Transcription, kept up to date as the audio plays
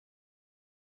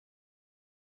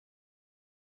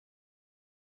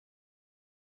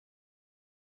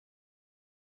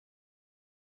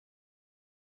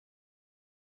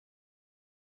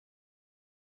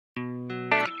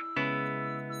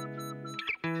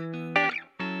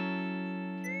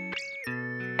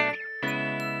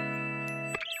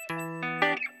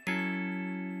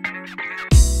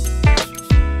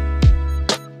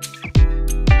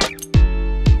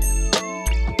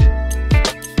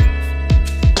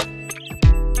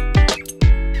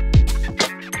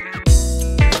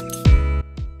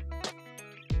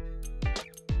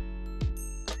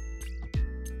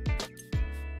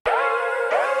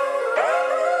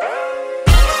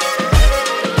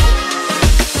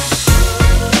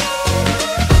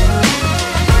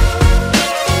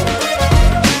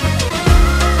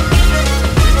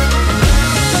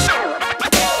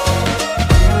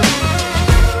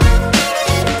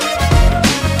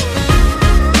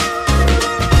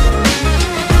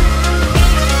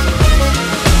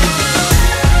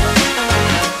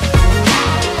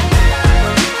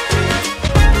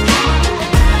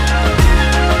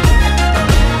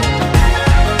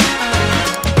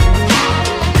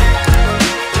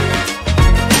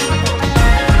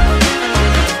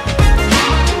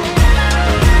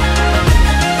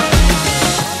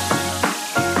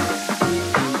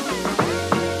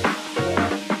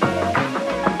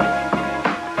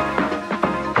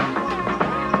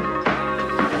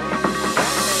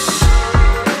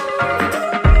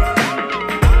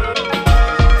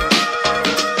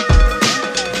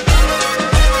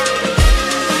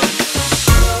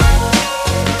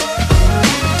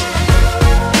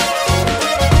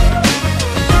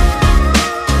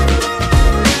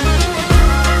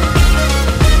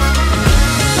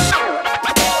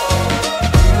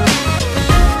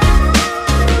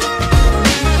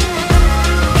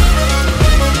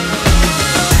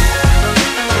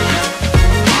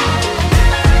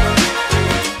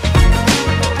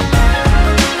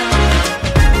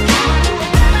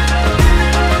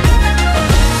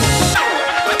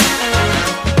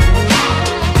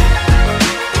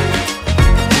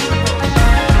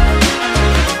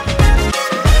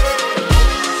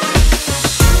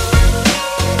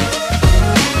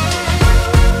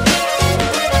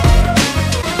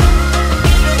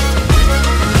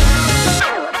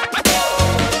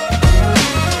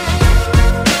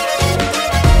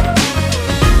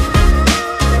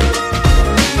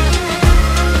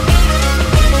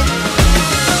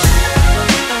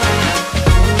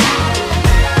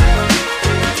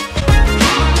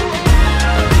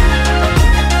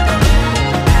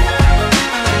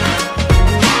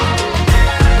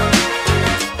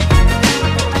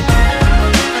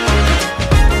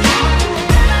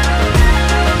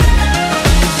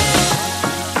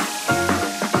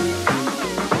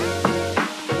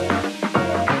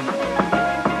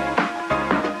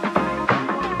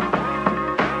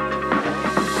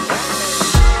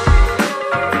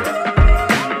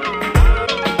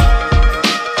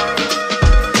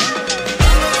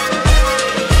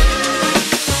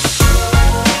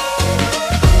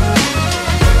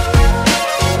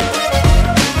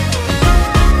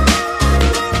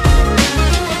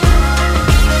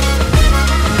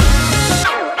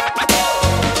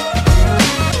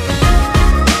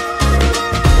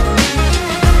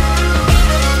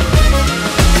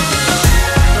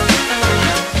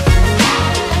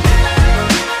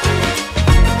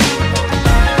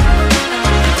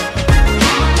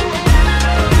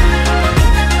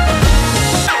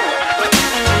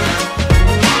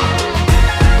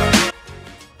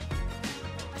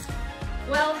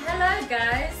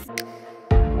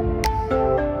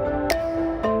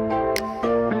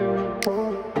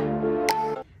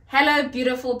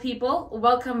beautiful people,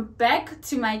 welcome back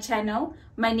to my channel.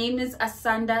 My name is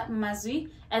Asanda Mazwi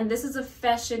and this is a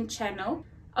fashion channel.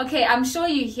 Okay, I'm sure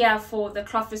you're here for the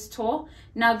Cloffice tour.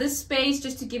 Now this space,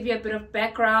 just to give you a bit of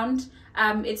background,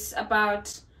 it's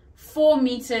about 4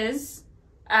 meters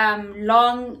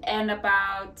long and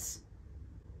about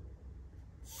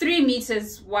 3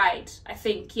 meters wide, I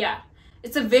think. Yeah,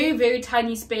 it's a very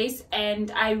tiny space,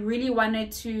 and I really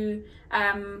wanted to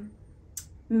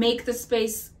make the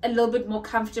space a little bit more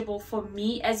comfortable for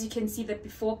me. As you can see, the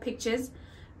before pictures,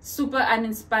 super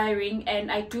uninspiring,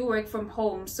 and I do work from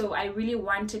home, so I really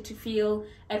wanted to feel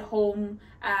at home.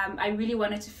 I really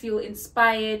wanted to feel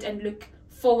inspired and look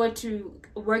forward to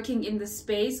working in the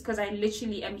space, because I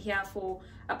literally am here for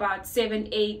about 7,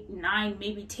 8, 9,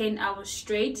 maybe 10 hours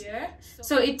straight. Yeah.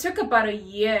 So it took about a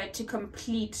year to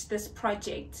complete this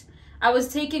project. I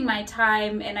was taking my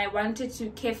time and I wanted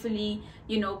to carefully,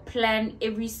 plan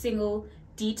every single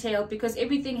detail, because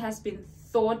everything has been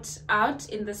thought out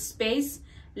in the space.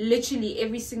 Literally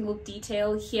every single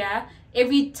detail here,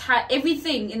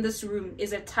 everything in this room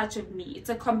is a touch of me. It's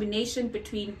a combination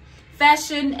between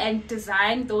fashion and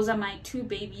design. Those are my two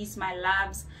babies, my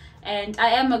loves, and I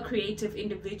am a creative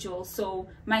individual, so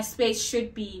my space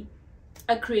should be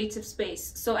a creative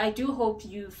space. So I do hope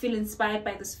you feel inspired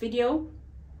by this video.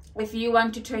 If you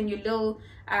want to turn your little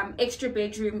extra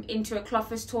bedroom into a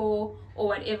Cloffice tour or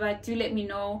whatever, do let me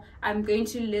know. I'm going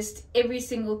to list every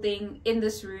single thing in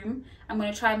this room. I'm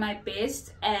going to try my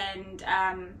best, and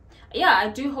yeah, I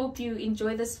do hope you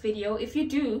enjoy this video. If you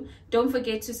do, don't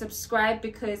forget to subscribe,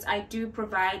 because I do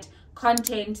provide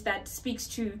content that speaks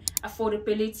to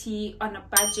affordability on a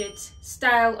budget,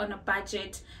 style on a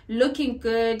budget, looking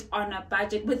good on a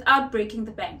budget without breaking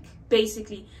the bank.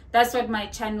 Basically, that's what my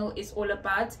channel is all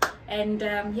about. And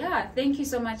yeah, thank you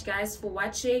so much guys for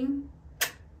watching.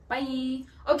 Bye.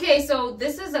 Okay, so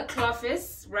this is a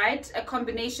Cloffice, right? A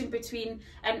combination between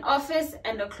an office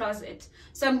and a closet.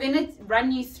 So I'm gonna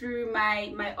run you through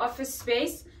my office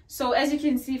space. So as you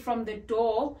can see from the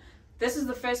door, this is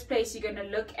the first place you're gonna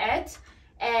look at,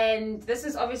 and this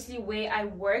is obviously where I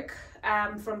work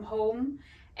from home.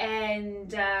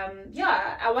 And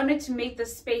yeah, I wanted to make the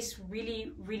space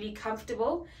really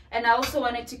comfortable, and I also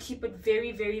wanted to keep it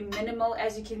very minimal.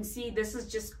 As you can see, this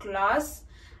is just glass.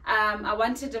 I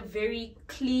wanted a very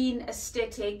clean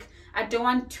aesthetic. I don't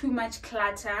want too much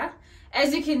clutter.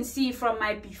 As you can see from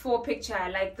my before picture,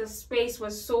 like the space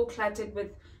was so cluttered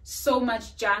with so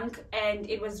much junk, and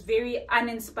it was very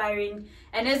uninspiring.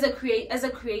 And as a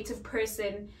creative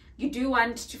person, you do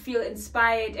want to feel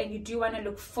inspired, and you do want to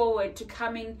look forward to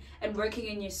coming and working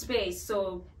in your space.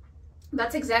 So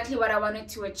that's exactly what I wanted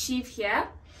to achieve here.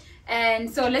 And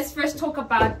so let's first talk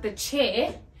about the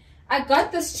chair. I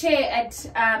got this chair at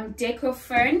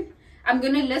Decorfurn. I'm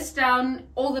going to list down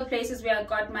all the places where I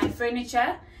got my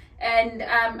furniture, and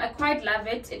I quite love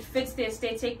it. It fits the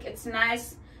aesthetic. It's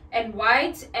nice and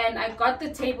white, and I got the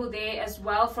table there as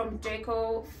well from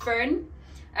Decorfurn.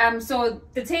 So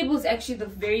the table is actually the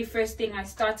very first thing I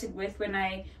started with when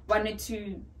I wanted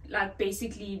to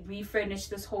basically refurnish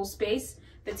this whole space,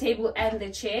 the table and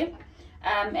the chair.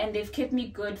 And they've kept me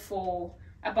good for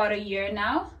about a year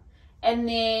now. And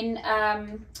then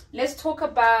let's talk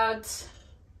about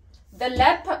the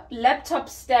laptop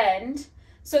stand.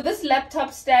 So this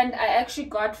laptop stand I actually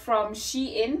got from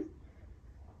Shein.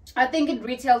 I think it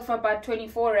retailed for about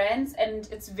 24 rands, and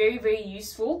it's very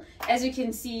useful. As you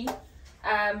can see,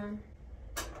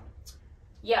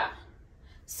 yeah.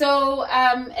 So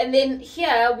and then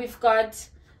here we've got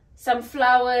some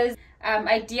flowers.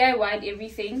 I DIY'd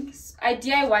everything. I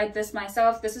DIY'd this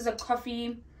myself. This is a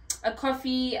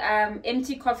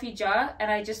empty coffee jar, and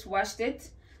I just washed it.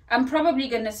 I'm probably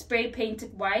gonna spray paint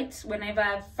it white whenever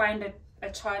I find a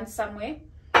chance somewhere.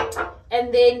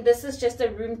 And then this is just a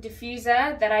room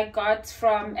diffuser that I got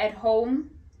from at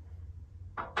home.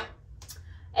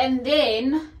 And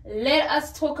then let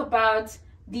us talk about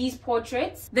these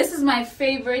portraits. This is my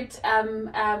favorite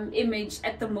image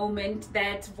at the moment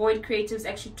that Void Creatives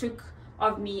actually took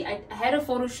of me. I had a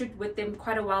photo shoot with them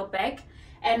quite a while back,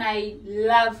 and I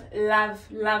love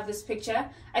this picture.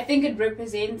 I think it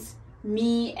represents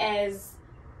me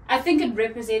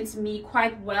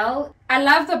quite well. I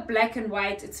love the black and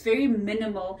white. It's very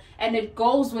minimal, and it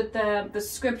goes with the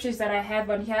scriptures that I have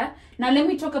on here. Now let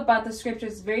me talk about the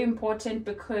scriptures. Very important,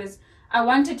 because I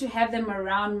wanted to have them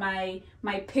around my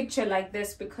picture like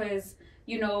this, because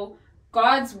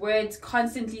God's words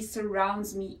constantly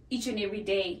surrounds me each and every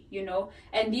day, you know.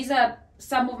 And these are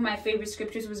some of my favorite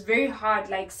scriptures. It was very hard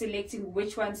like selecting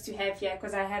which ones to have here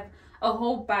because I have a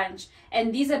whole bunch.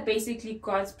 And these are basically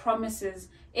God's promises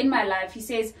in my life. He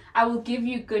says, I will give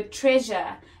you good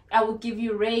treasure. I will give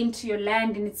you rain to your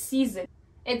land in its season.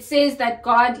 It says that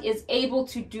God is able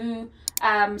to do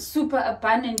super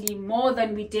abundantly more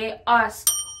than we dare ask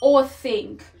or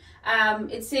think.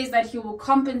 It says that he will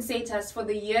compensate us for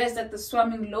the years that the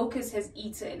swarming locust has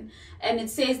eaten. And it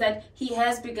says that he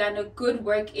has begun a good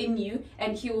work in you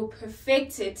and he will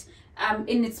perfect it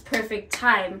in its perfect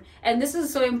time. And this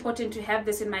is so important to have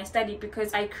this in my study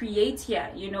because I create here,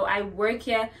 you know, I work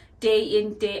here day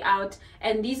in, day out.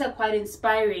 And these are quite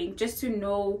inspiring just to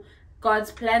know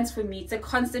God's plans for me. It's a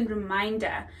constant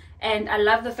reminder. And I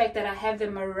love the fact that I have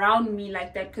them around me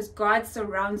like that because God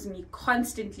surrounds me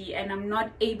constantly and I'm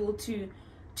not able to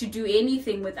do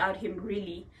anything without him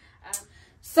really.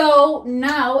 So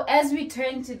now as we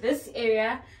turn to this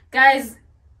area, guys,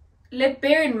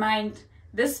 bear in mind,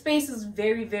 this space is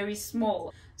very, very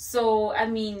small. So, I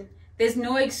mean, there's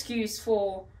no excuse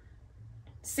for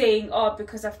saying, oh,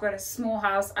 because I've got a small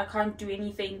house, I can't do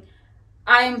anything.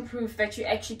 I am proof that you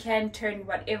actually can turn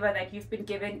whatever that you've been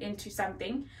given into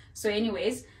something. So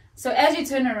anyways, so as you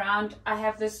turn around, I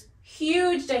have this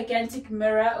huge gigantic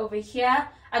mirror over here.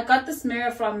 I got this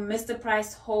mirror from Mr.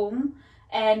 Price Home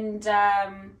and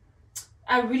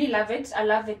I really love it. I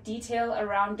love the detail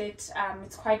around it.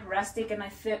 It's quite rustic and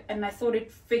I thought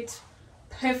it fit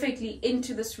perfectly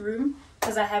into this room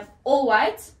because I have all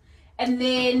white. And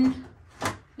then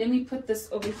let me put this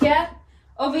over here.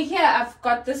 Over here, I've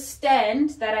got this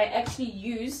stand that I actually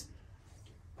use.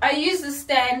 I use the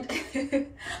stand.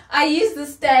 I use the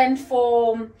stand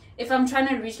for if I'm trying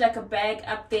to reach like a bag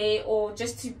up there or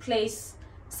just to place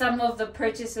some of the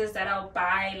purchases that I'll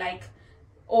buy, like,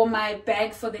 or my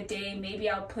bag for the day. Maybe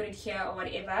I'll put it here or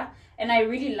whatever. And I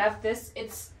really love this.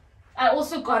 I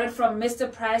also got it from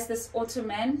Mr. Price, this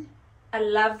Automan. I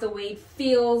love the way it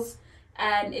feels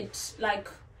and it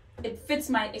fits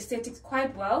my aesthetics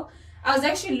quite well. I was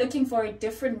actually looking for a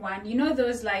different one. You know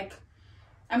those like,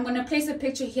 I'm going to place a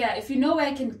picture here. If you know where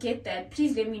I can get that,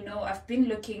 please let me know. I've been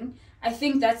looking. I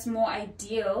think that's more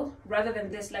ideal rather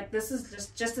than this. Like this is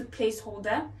just a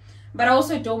placeholder. But I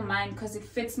also don't mind because it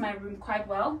fits my room quite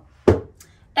well.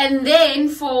 And then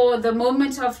for the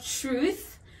moment of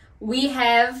truth, we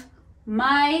have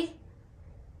my...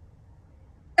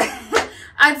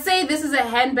 I'd say this is a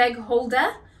handbag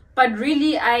holder. But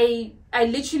really, I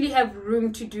literally have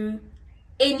room to do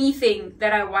anything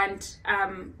that I want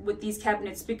with these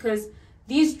cabinets because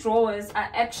these drawers are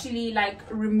actually like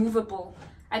removable.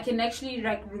 I can actually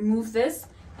like remove this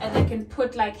and I can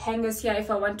put like hangers here if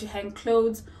I want to hang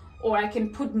clothes, or I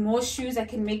can put more shoes. I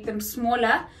can make them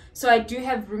smaller, so I do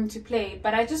have room to play.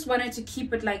 But I just wanted to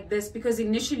keep it like this because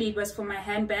initially it was for my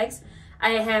handbags.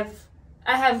 I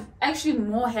have actually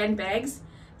more handbags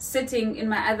sitting in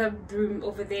my other room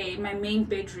over there, in my main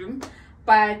bedroom.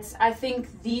 But I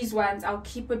think these ones, I'll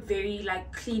keep it very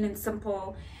like clean and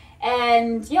simple.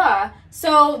 And yeah,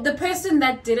 so the person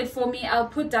that did it for me, I'll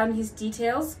put down his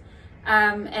details.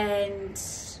 And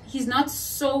he's not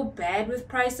so bad with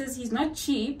prices. He's not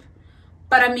cheap.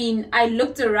 But I mean, I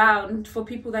looked around for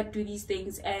people that do these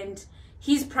things and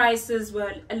his prices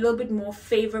were a little bit more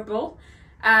favorable.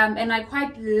 And I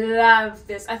quite love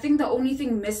this. I think the only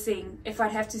thing missing, if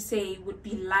I'd have to say, would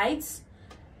be lights.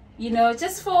 You know,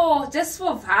 just for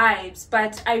vibes.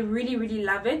 But I really, really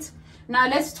love it. Now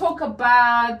let's talk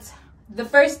about the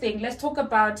first thing. Let's talk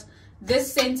about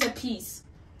this centerpiece.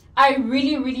 I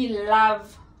really, really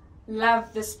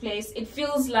love this place. It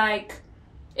feels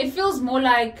more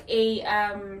like a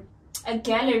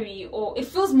gallery, or it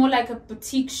feels more like a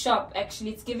boutique shop.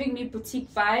 Actually, it's giving me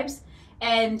boutique vibes.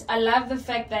 And I love the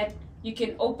fact that you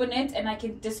can open it and I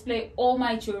can display all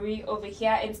my jewelry over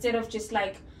here instead of just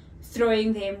like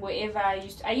throwing them wherever.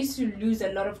 I used to lose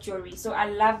a lot of jewelry, so I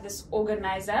love this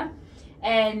organizer.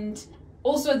 And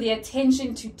also the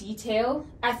attention to detail.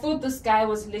 I thought this guy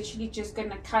was literally just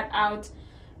gonna cut out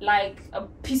like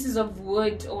pieces of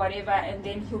wood or whatever and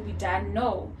then he'll be done.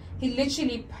 No, he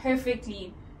literally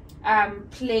perfectly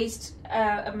placed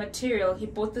a material. He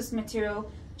bought this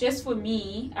material just for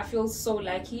me. I feel so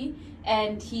lucky.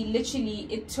 And he literally,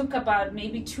 it took about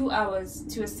maybe 2 hours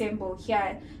to assemble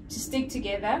here to stick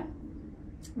together.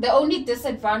 The only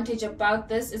disadvantage about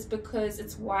this is because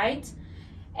it's white,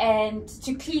 and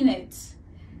to clean it,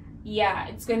 yeah,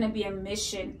 it's gonna be a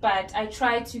mission, but I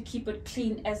try to keep it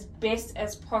clean as best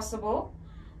as possible.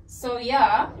 So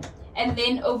yeah, and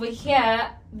then over here,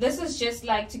 this is just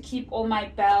like to keep all my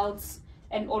belts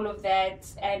and all of that,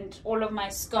 and all of my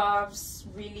scarves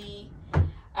really.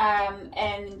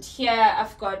 And here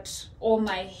I've got all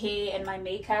my hair and my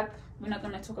makeup. We're not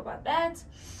going to talk about that.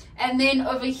 And then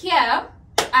over here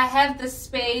I have the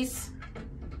space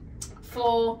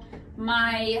for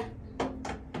my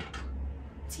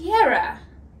tiara.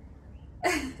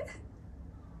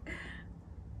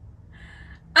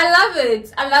 I love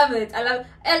it. I love it.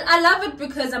 I love it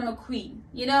because I'm a queen.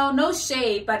 You know, no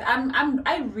shade, but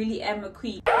I really am a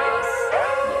queen. Yes.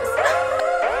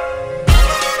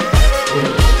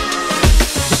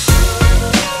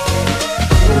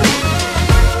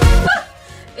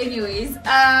 Anyways,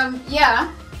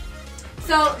 yeah.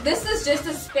 So this is just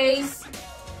a space.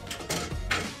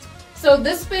 So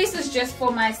this space is just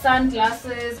for my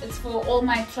sunglasses. It's for all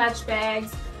my clutch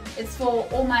bags. It's for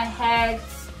all my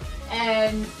hats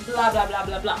and blah blah blah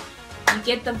blah blah. You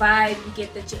get the vibe. You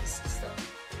get the gist.